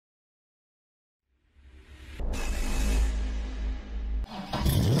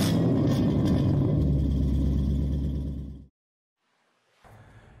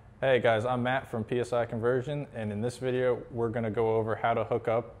Hey guys, I'm Matt from PSI Conversion, and in this video we're going to go over how to hook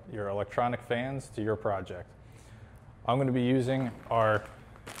up your electronic fans to your project. I'm going to be using our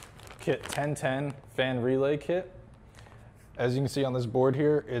Kit-1010 fan relay kit. As you can see on this board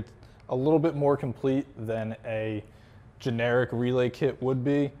here, it's a little bit more complete than a generic relay kit would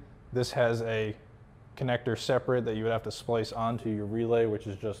be. This has a connector separate that you would have to splice onto your relay, which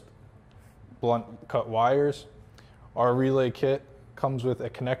is just blunt cut wires. Our relay kit comes with a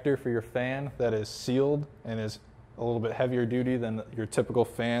connector for your fan that is sealed and is a little bit heavier duty than your typical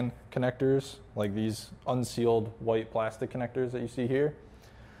fan connectors, like these unsealed white plastic connectors that you see here.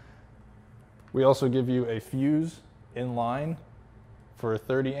 We also give you a fuse in line for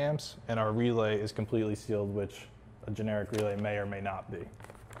 30 amps, and our relay is completely sealed, which a generic relay may or may not be.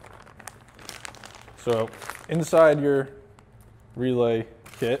 So inside your relay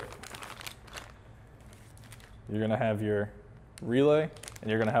kit, you're going to have your relay, and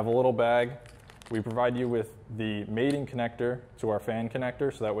you're going to have a little bag. We provide you with the mating connector to our fan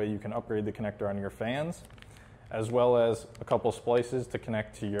connector, so that way you can upgrade the connector on your fans, as well as a couple splices to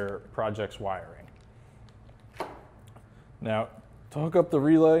connect to your project's wiring. Now, to hook up the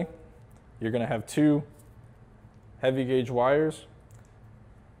relay, you're going to have two heavy gauge wires.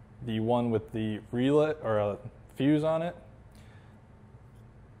 The one with the relay or a fuse on it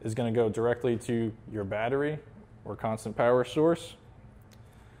is going to go directly to your battery or constant power source.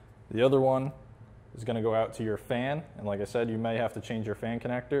 The other one is going to go out to your fan, and like I said, you may have to change your fan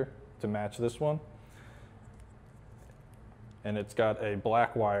connector to match this one. And it's got a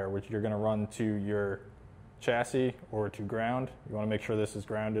black wire which you're going to run to your chassis or to ground. You want to make sure this is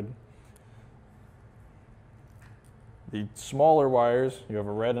grounded. The smaller wires, you have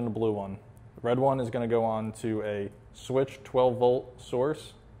a red and a blue one. The red one is going to go on to a switch 12-volt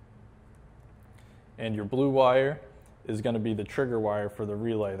source, and your blue wire is going to be the trigger wire for the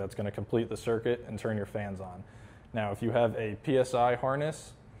relay that's going to complete the circuit and turn your fans on. Now, if you have a PSI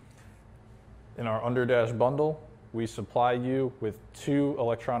harness in our underdash bundle, we supply you with 2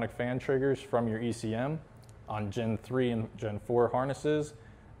 electronic fan triggers from your ECM. On Gen 3 and Gen 4 harnesses,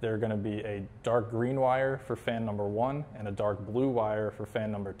 they're going to be a dark green wire for fan number 1 and a dark blue wire for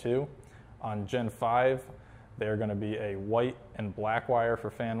fan number 2. On Gen 5, they're going to be a white and black wire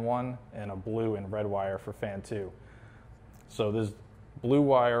for fan 1 and a blue and red wire for fan 2. So this blue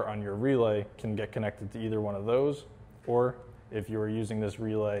wire on your relay can get connected to either one of those, or if you are using this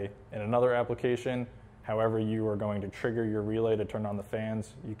relay in another application, however you are going to trigger your relay to turn on the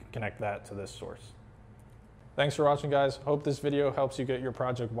fans, you can connect that to this source. Thanks for watching, guys. Hope this video helps you get your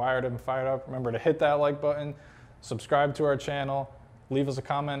project wired and fired up. Remember to hit that like button, subscribe to our channel, leave us a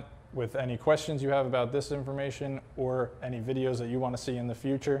comment with any questions you have about this information or any videos that you want to see in the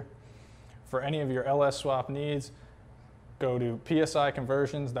future. For any of your LS swap needs, go to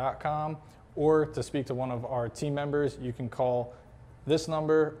psiconversions.com, or to speak to one of our team members, you can call this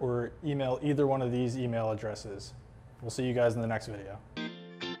number or email either one of these email addresses. We'll see you guys in the next video.